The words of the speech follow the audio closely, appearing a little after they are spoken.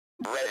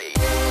Ready.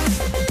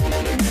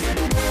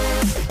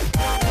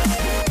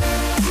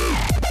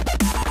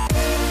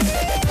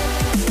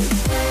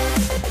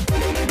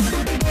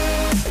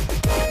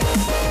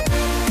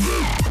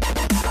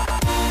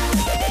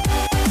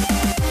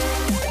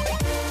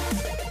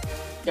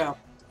 Go.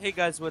 Hey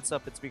guys, what's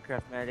up? It's me,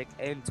 Craftmatic,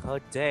 and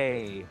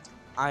today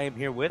I am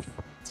here with.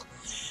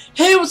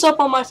 Hey, what's up,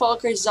 all my fellow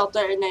crazies out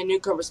there and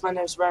newcomers? My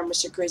name is Ryan,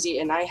 Mr. Crazy,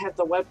 and I have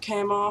the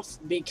webcam off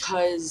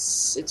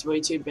because it's way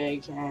too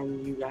big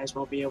and you guys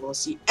won't be able to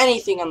see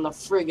anything on the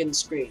friggin'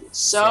 screen.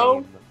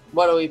 So, Same.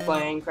 what are we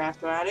playing,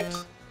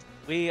 Craftmatic?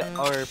 We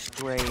are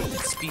playing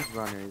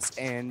Speedrunners,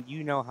 and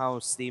you know how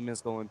Steam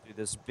is going through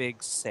this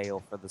big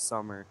sale for the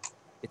summer.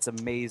 It's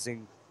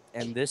amazing,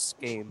 and this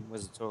game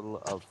was a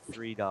total of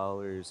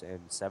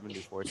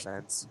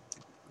 $3.74.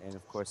 And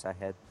of course, I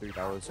had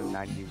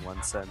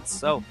 $3.91,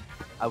 so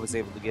I was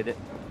able to get it.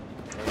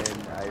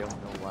 And I don't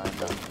know why I'm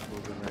not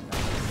moving right now.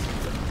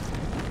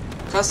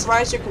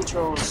 Customize your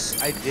controls.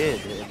 I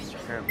did, and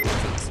apparently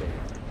it's insane.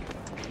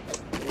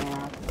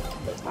 Yeah,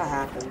 that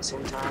happens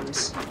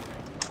sometimes.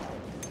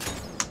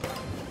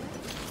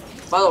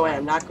 By the way,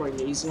 I'm not going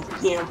easy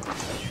on you.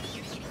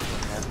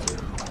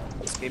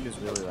 This game is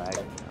really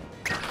lagging now.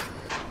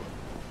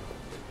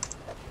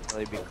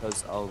 Probably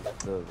because of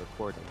the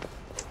recording.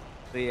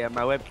 But yeah,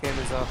 my webcam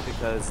is off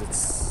because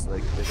it's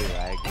like really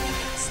laggy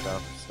and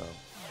stuff, so.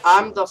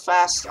 I'm the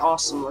fast,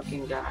 awesome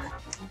looking guy.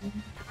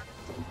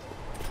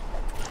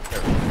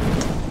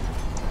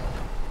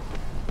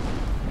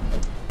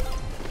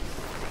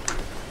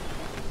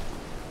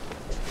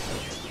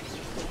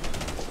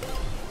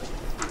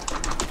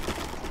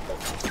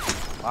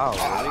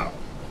 Wow,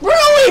 really?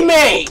 Really,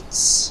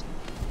 mates?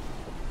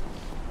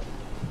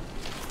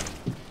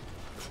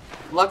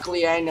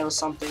 Luckily, I know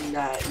something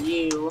that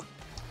you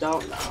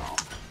don't know.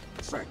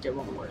 Frick, it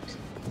won't work.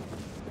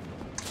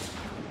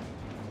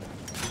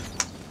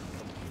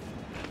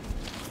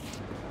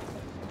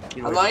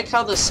 I like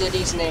how the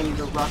city's named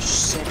the Rush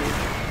City.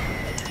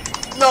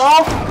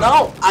 No!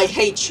 No! I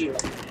hate you.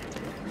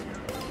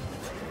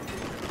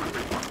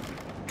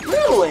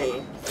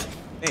 Really?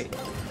 Hey,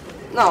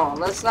 No,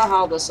 that's not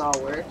how this all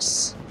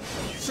works.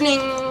 Fling!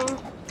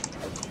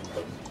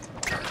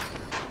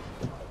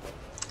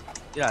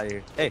 get out of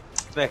here. Hey,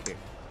 get back here.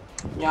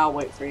 Yeah, I'll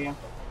wait for you.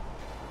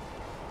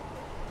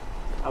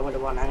 I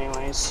would've won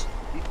anyways.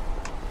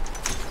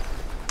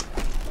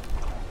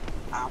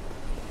 Ow.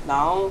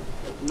 No.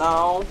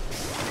 No.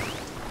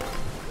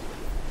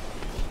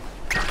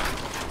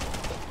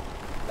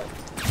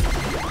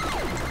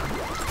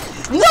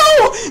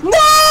 No!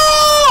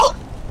 No!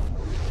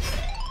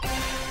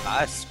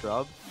 Ah,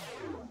 scrub.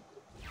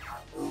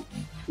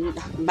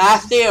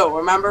 Matthew,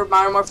 remember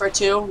Modern Warfare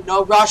 2?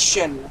 No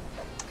Russian.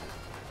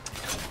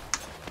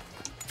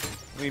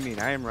 What do you mean?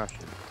 I am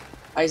Russian.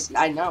 I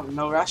know,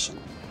 no Russian.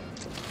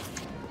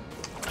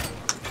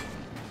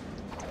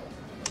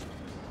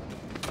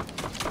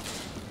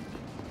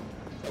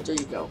 There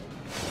you go.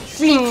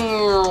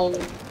 Fling!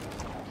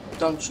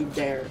 Don't you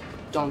dare.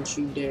 Don't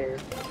you dare.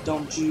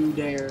 Don't you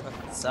dare.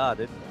 Saw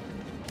it.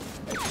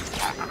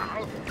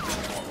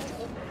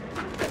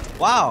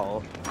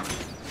 Wow.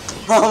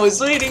 I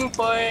was waiting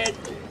for it.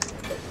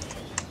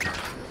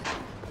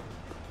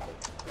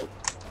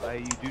 Why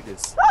you do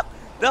this?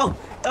 No!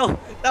 No!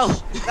 No!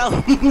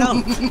 No! No!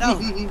 No!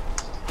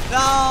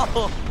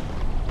 No!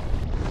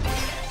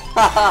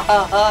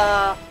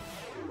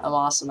 I'm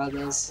awesome at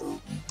this.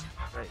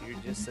 Right, you're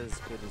just as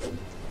good as me.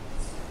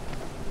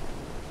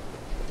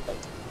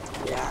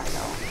 Yeah, I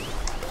know.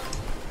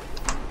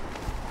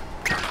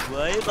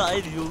 Why am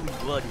I the only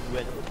one who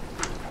went?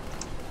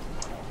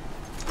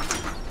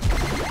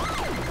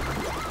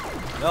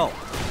 No.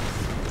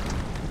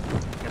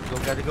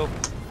 Gotta go.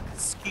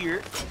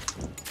 Skier.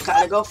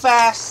 Gotta go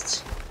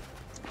fast.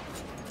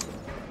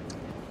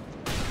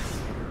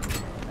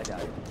 I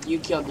died. You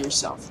killed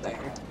yourself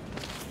there.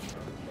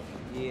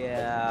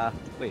 Yeah.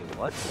 Wait,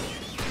 what?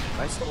 Am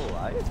I still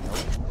alive? No.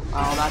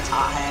 Oh, that's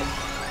hothead.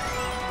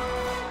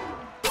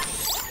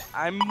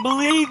 I'm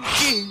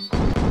blinking!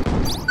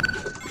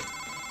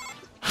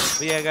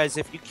 But yeah, guys,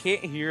 if you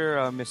can't hear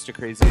Mr.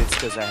 Crazy, it's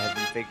because I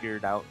haven't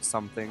figured out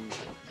something.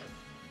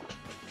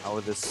 How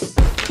this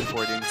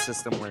recording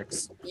system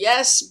works.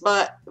 Yes,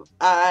 but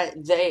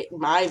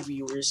my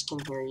viewers can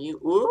hear you.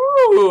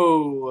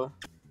 Ooh.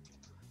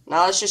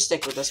 Now let's just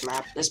stick with this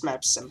map. This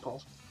map's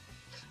simple.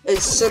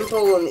 It's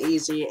simple and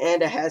easy,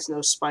 and it has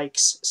no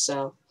spikes,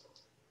 so.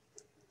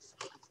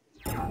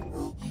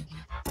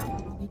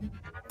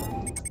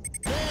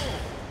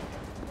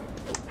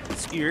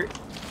 Skier.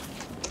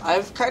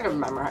 I've kind of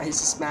memorized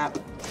this map.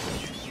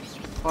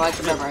 Well, I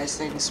can memorize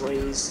things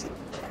ways.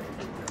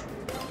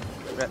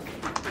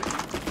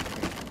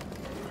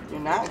 You're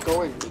not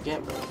going to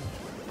get me.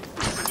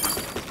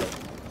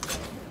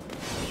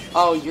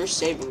 Oh, you're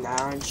saving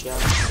that, aren't you?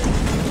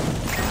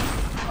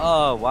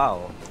 Oh,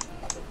 wow.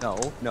 No.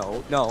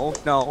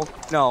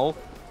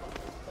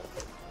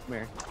 Come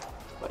here.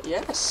 But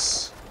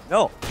yes.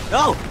 No!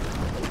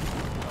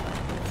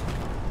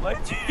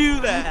 Why'd you do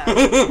that?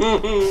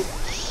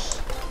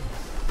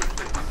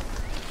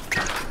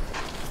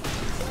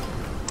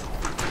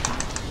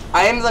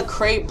 I am the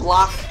crate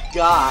block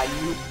god.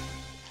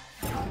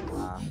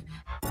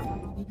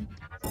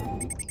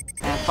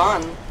 Have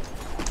fun.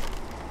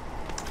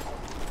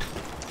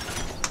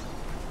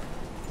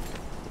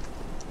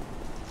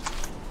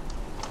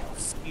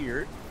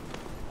 Scared.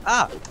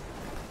 Ah!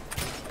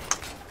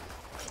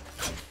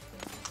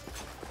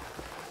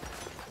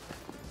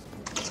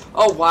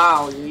 Oh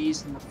wow, you're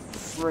using the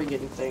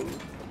friggin' thing.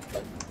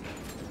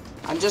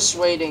 I'm just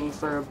waiting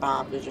for a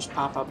bomb to just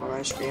pop up on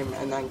my screen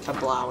and then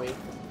kablowy.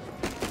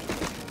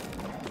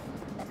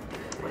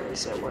 Where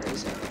is it? Where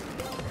is it?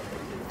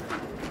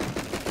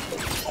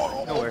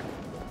 Nowhere.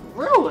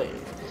 Really?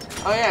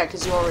 Oh yeah,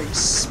 because you already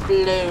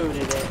exploded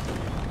it.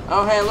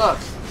 Oh hey, look.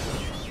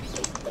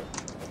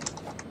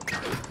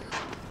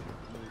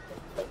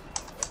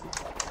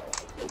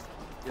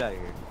 Get out of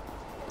here.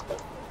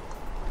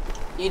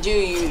 You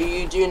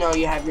do know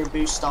you have your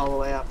boost all the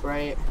way up,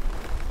 right?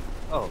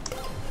 Oh,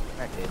 in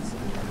that case.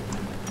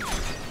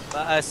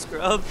 Bye,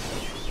 scrub.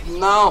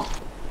 No.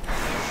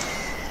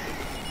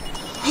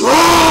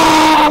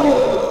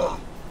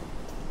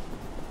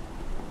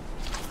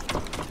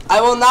 I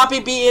will not be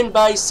beaten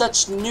by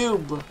such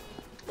noob.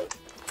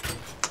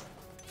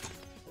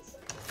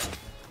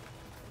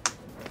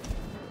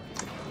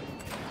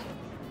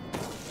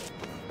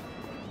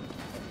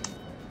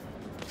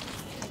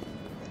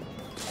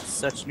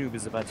 Such noob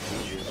is about to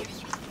beat you.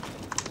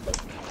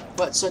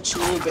 But such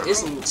noob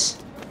isn't.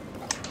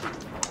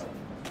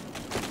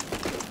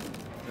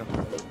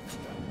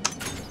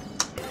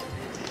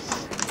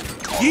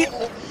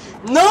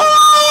 No!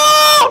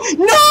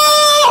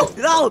 No!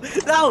 No!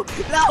 No!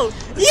 No!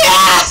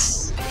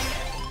 Yes!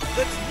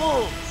 Let's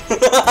move!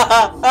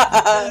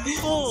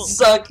 Let's move!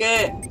 Suck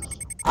it.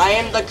 I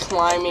am the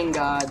climbing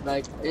god.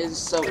 Like, it's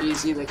so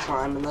easy to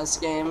climb in this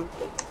game.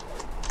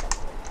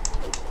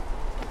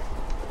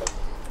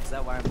 Is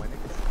that why I'm winning?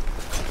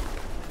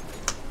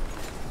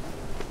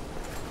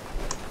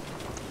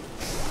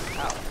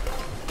 Ow.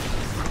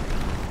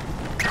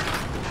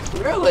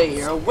 Really?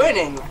 You're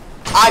winning.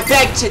 I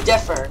beg to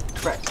differ.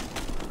 Frick.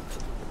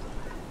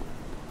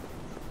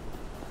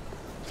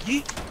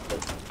 Yeet.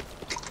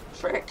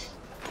 Frick.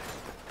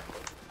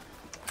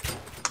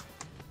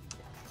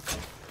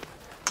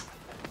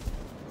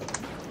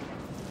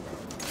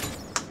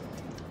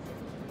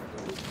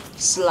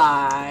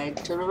 Slide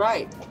to the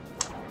right.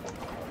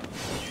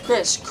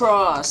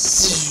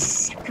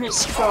 Crisscross.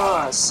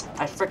 Crisscross.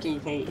 I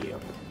freaking hate you.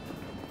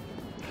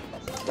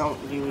 Don't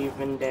you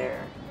even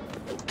dare.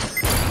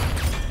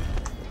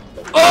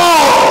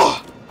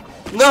 Oh!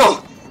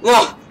 No!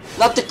 No!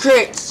 Not the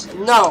crits!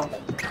 No!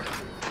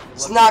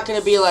 It's not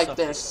gonna be like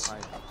this.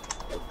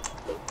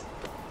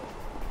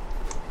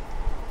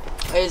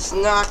 It's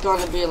not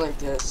gonna be like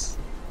this.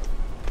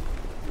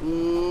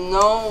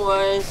 No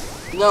way.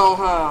 No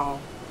how.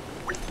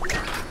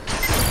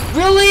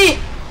 Really?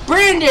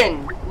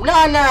 Brandon!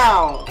 Not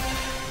now!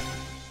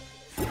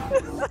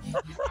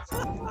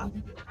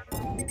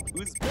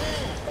 Who's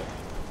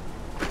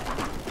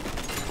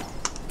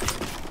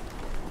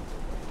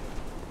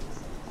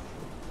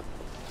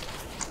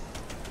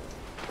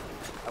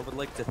I would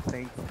like to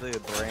thank the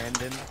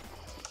Brandon.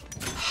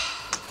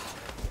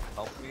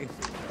 Help me.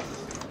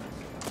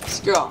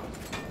 Screw.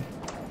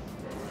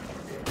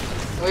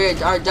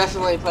 We are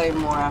definitely playing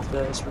more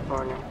after this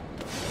recording.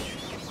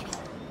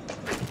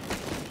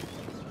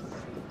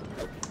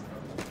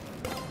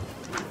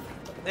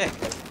 Nick.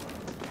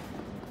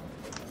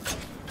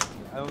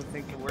 I don't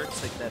think it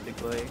works like that, big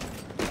boy.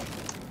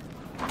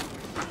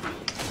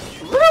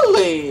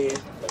 Really?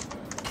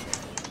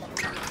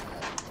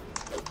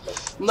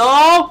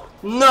 No!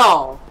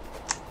 No!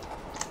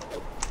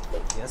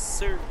 Yes,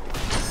 sir.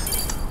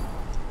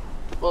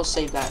 We'll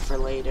save that for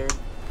later.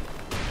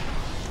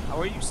 How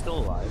are you still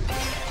alive?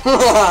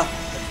 I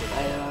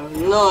have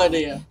no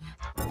idea.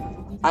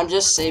 I'm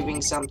just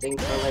saving something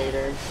for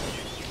later.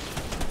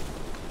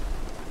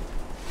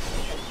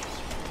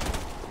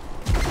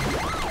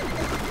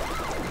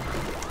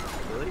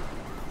 Really?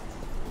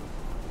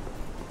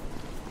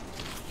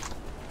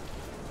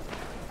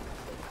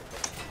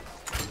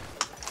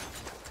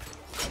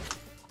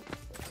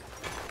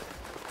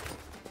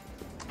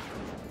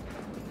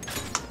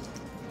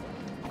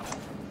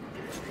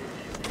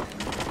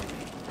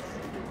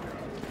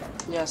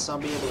 Yes, I'll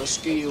be able to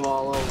screw you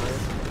all over.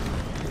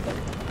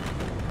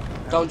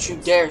 Don't you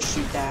dare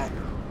shoot that.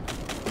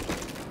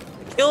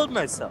 I killed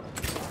myself.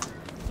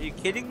 Are you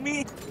kidding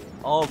me?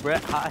 Oh,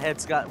 Brett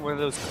Hothead's got one of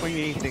those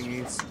clingy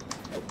thingies.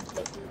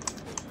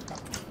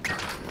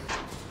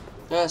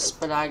 Yes,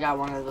 but I got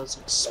one of those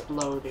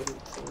exploding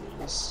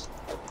things.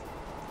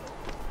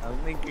 I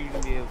don't think you're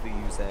gonna be able to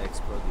use that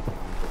exploding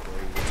thingy before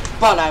you.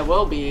 But I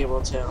will be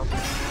able to.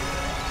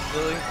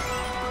 Really?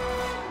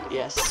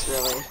 Yes,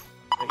 really.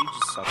 You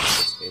just suck at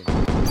this game.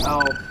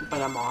 Oh,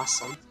 but I'm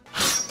awesome.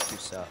 You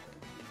suck.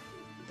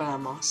 But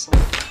I'm awesome.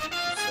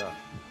 You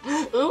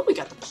suck. Ooh, we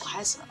got the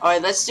plaza.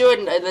 Alright, let's do it.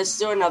 Let's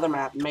do another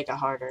map and make it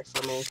harder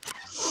for me.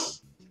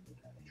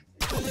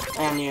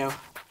 And you.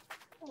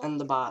 And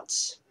the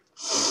bots.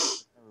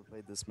 Never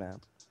played this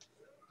map.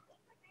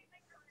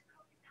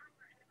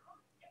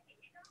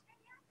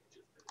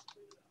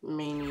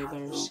 Me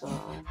neither, so...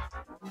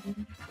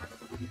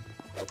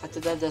 After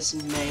that, this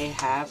may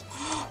have...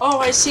 Oh,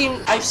 I've seen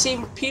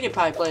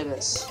PewDiePie play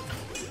this.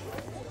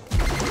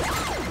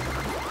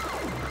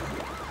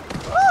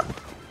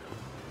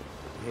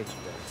 I hate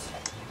you guys.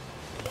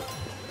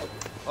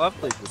 Oh, I've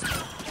played this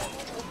one.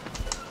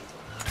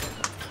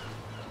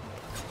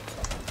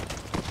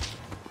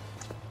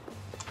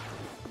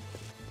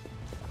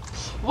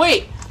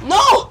 Wait!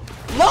 No!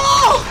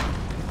 No!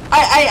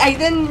 I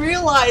didn't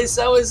realize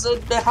I was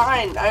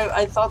behind.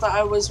 I thought that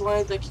I was one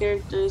of the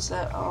characters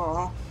that...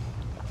 Oh.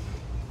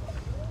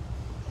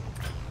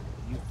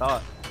 You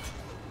thought.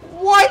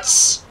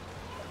 What?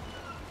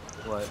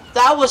 What?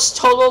 That was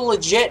total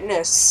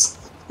legitness.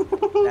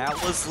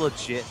 That was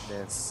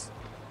legitness.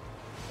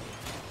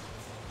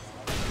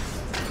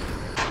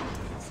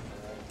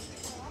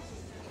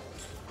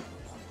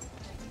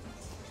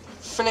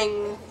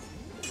 Fling.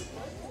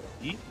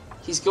 Yeet.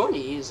 He's going to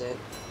use it.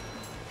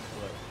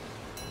 What?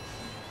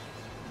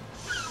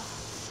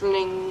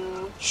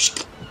 Fling.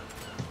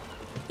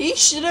 He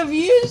should have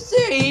used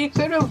it. He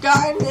could have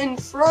gotten in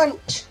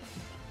front.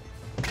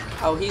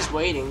 Oh, he's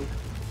waiting.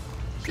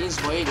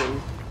 He's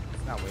waiting.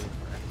 He's not waiting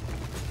for it.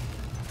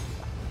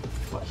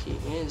 What he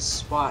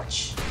is.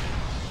 Watch.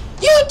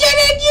 You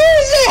didn't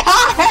use it,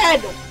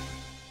 hothead!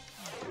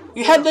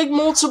 You had like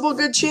multiple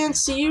good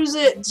chances to use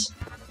it.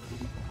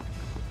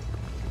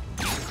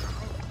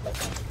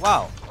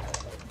 Wow.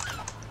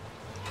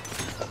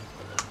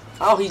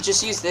 Oh, he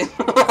just used it.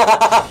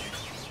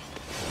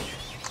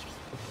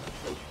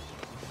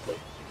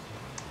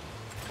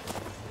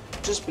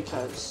 Just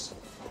because.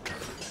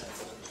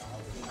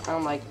 I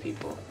don't like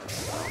people.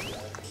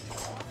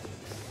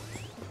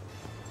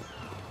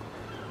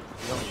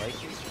 You don't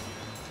like it?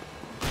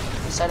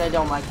 I said I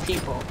don't like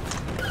people.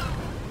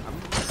 I'm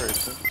a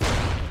person.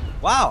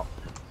 Wow.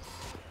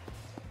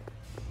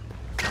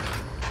 You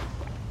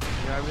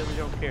know, I really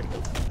don't care.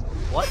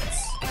 What?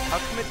 How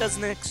come it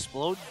doesn't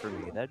explode for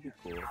me? That'd be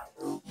cool.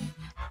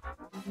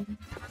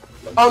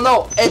 Oh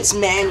no, it's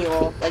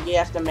manual. Like you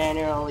have to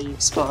manually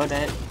explode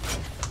it.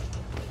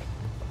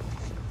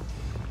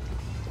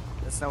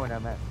 That's not what I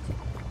meant.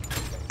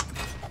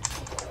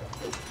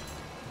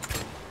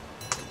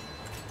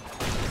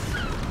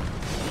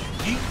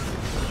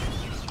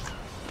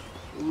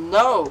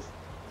 No.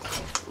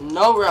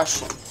 No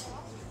Russian.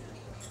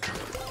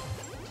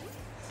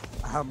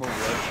 I'm a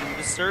Russian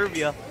to serve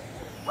ya.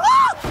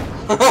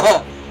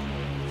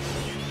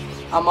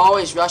 I'm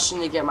always rushing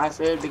to get my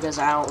food because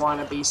I don't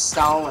want to be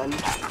stolen.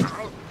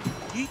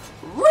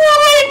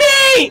 Really,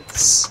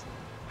 mates?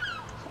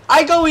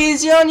 I go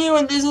easy on you,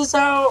 and this is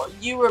how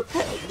you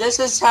repay. This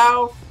is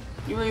how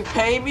you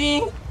repay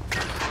me.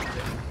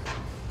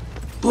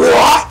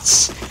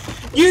 What?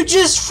 You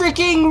just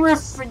freaking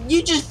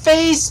you just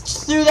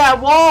phased through that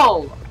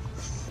wall.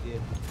 Yeah.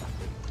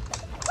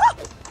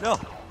 No.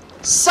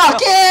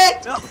 Suck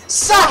it! No.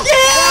 Suck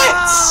it!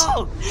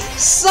 No!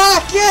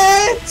 Suck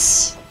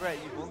it! Brett,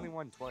 you've only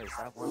won twice.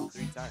 I've won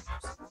 3 times.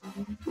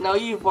 No,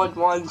 you've won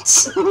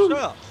once. Shut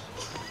up.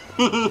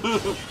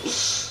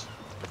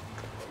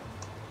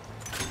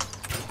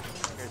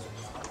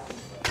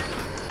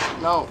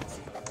 No.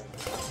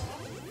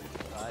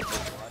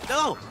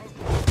 No!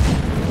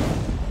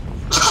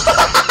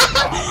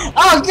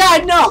 Oh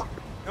God, no!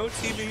 No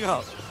teaming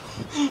up.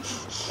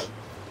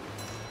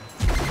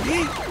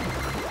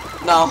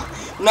 No,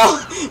 no,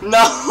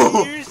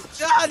 no! Here's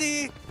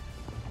Johnny!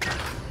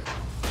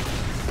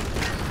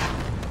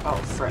 Oh,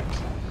 frick.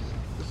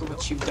 Look at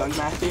what you've done,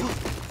 Matthew. You're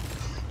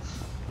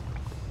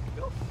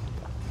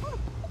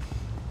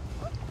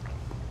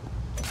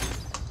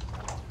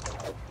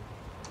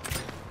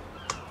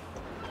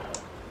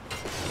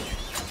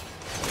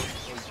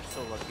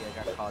so lucky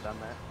I got caught on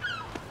that.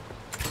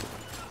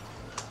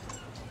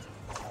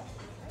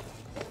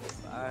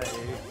 Bye.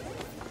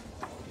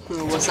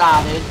 What's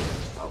that, dude?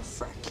 Oh,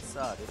 frick.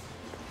 Suck it.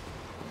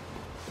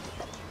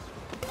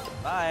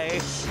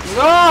 Bye.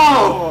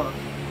 No!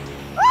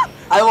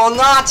 I will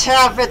not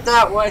have it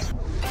that way.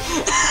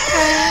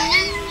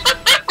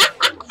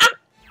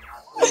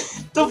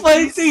 The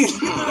funny thing.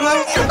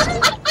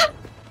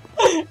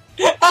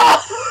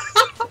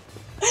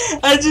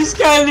 I just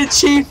got an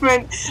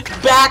achievement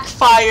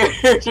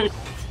backfired.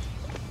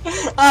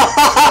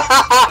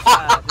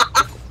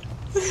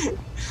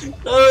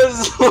 That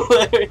was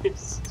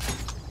hilarious.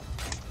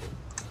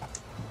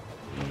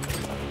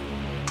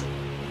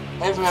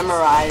 I've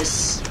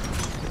memorized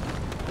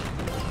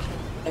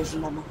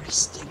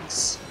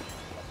things.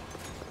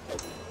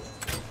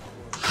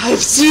 I've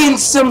seen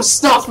some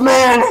stuff,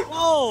 man!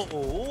 Whoa!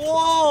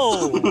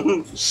 Whoa!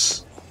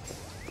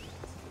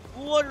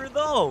 What are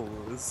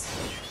those?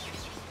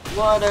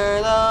 What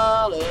are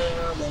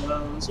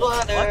those?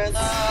 What are those?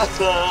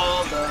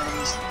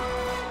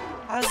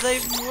 How does that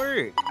even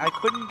work? I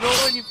couldn't go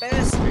any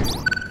faster.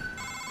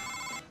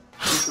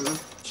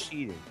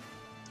 Cheating.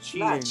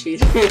 Cheating. Not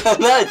cheating. I'm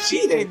not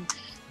cheating.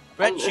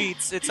 Brett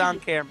cheats. It's on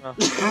camera.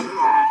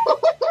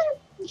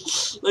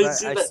 Let's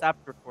see I that.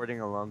 stopped recording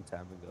a long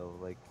time ago.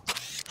 Like,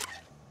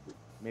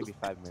 maybe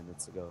 5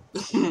 minutes ago.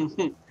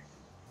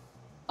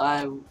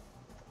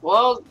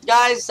 Well,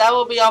 guys, that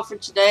will be all for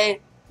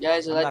today. You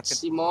guys would I'm like not to gonna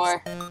see use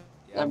more? that.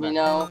 Yeah, Let I'm me not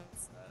gonna know.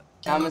 use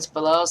that. Comments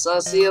below. So,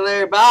 I'll see you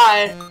later.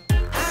 Bye.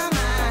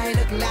 I might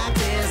look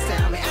like